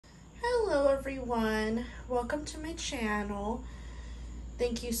everyone, welcome to my channel.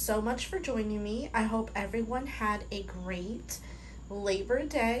 Thank you so much for joining me. I hope everyone had a great Labor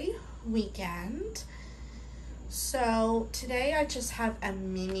Day weekend. So today I just have a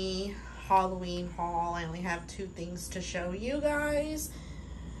mini Halloween haul. I only have two things to show you guys,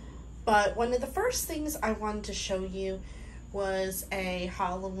 but one of the first things I wanted to show you was a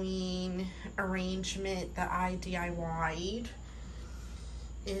Halloween arrangement that I DIY'd.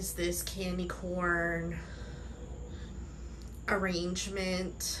 Is this candy corn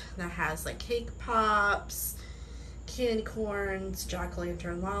arrangement that has like cake pops, candy corns,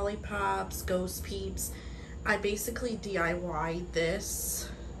 jack-o'-lantern lollipops, ghost peeps. I basically DIY'd this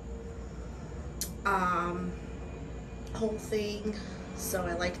whole thing, so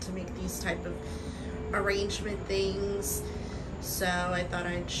I like to make these type of arrangement things. So I thought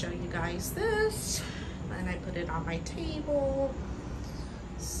I'd show you guys this, and I put it on my table.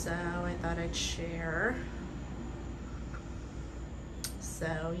 So I thought I'd share.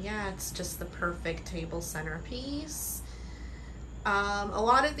 So yeah, it's just the perfect table centerpiece. A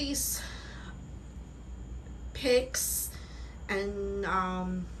lot of these picks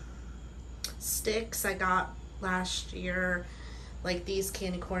and sticks I got last year, like these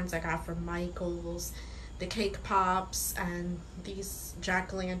candy corns I got from Michael's, the cake pops, and these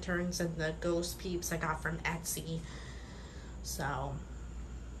jack-o'-lanterns and the ghost peeps I got from Etsy. So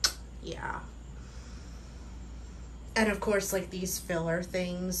yeah. And of course, like these filler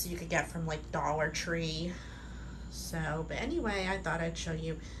things you could get from like Dollar Tree. So, but anyway, I thought I'd show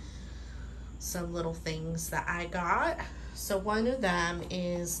you some little things that I got. So one of them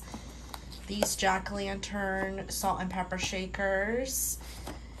is these jack-o'-lantern salt and pepper shakers,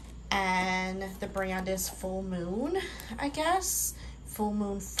 and the brand is Full Moon, I guess. Full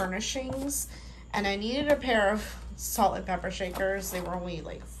Moon Furnishings. And I needed a pair of salt and pepper shakers. They were only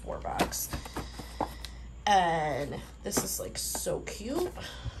like $4. And this is like so cute.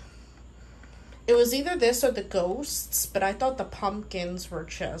 It was either this or the ghosts, but I thought the pumpkins were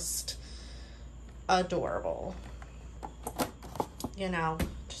just adorable. You know,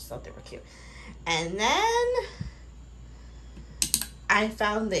 just thought they were cute. And then I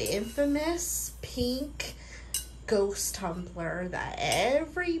found the infamous pink ghost tumbler that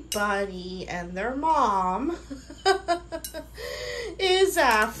everybody and their mom is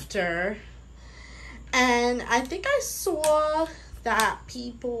after. And I think I saw that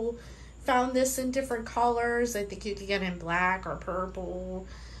people found this in different colors. I think you could get in black or purple.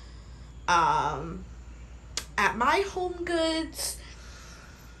 At my Homegoods,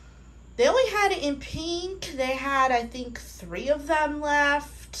 they only had it in pink. They had, I think, 3 of them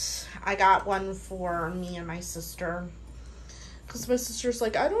left. I got one for me and my sister, because my sister's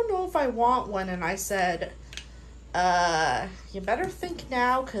like, I don't know if I want one. And I said, you better think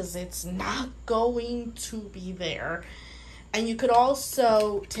now, because it's not going to be there. And you could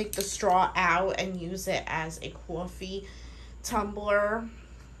also take the straw out and use it as a coffee tumbler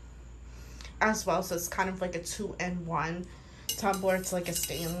as well. So it's kind of like a 2-in-1 tumbler. It's like a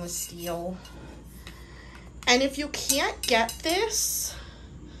stainless steel. And if you can't get this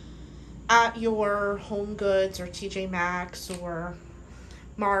at your Homegoods or TJ Maxx or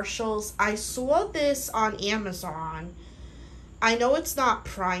Marshalls, I saw this on Amazon. I know it's not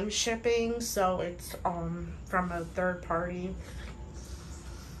Prime shipping, so it's from a third party,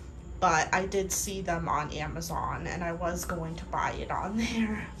 but I did see them on Amazon, and I was going to buy it on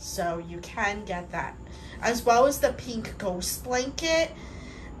there. So you can get that, as well as the pink ghost blanket.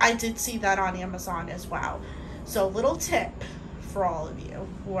 I did see that on Amazon as well. So little tip for all of you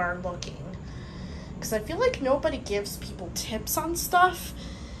who are looking, because I feel like nobody gives people tips on stuff.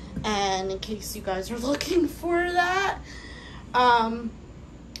 And in case you guys are looking for that,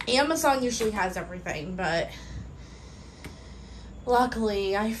 Amazon usually has everything, but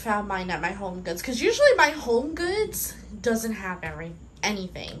luckily I found mine at my Homegoods, because usually my Homegoods doesn't have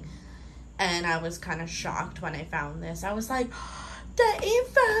anything. And I was kind of shocked when I found this. I was like, the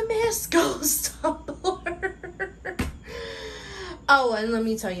infamous ghost tumbler. Oh, and let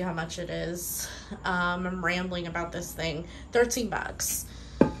me tell you how much it is. I'm rambling about this thing. $13.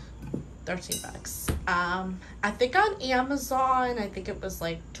 $13. I think on Amazon, I think it was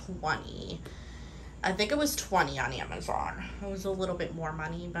like 20. I think it was 20 on Amazon. It was a little bit more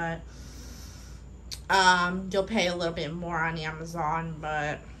money, but you'll pay a little bit more on Amazon,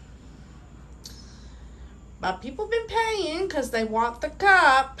 but people have been paying because they want the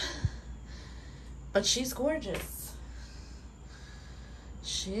cup. But she's gorgeous.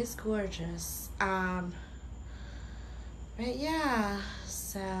 She's gorgeous. But yeah,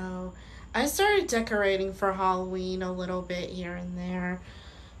 so I started decorating for Halloween a little bit here and there.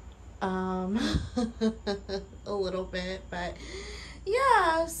 um, a little bit, but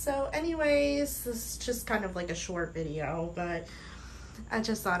yeah. So anyways, this is just kind of like a short video, but I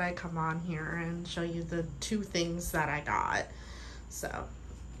just thought I'd come on here and show you the 2 things that I got. So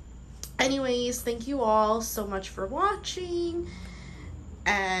anyways, thank you all so much for watching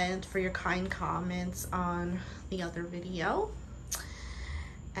and for your kind comments on the other video.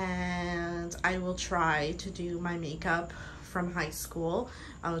 And I will try to do my makeup from high school.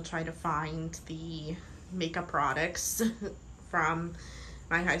 I will try to find the makeup products from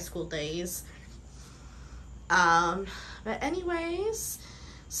my high school days. But anyways,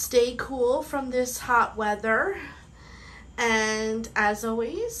 stay cool from this hot weather. And as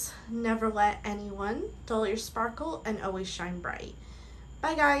always, never let anyone dull your sparkle and always shine bright.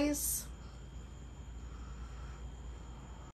 Bye guys.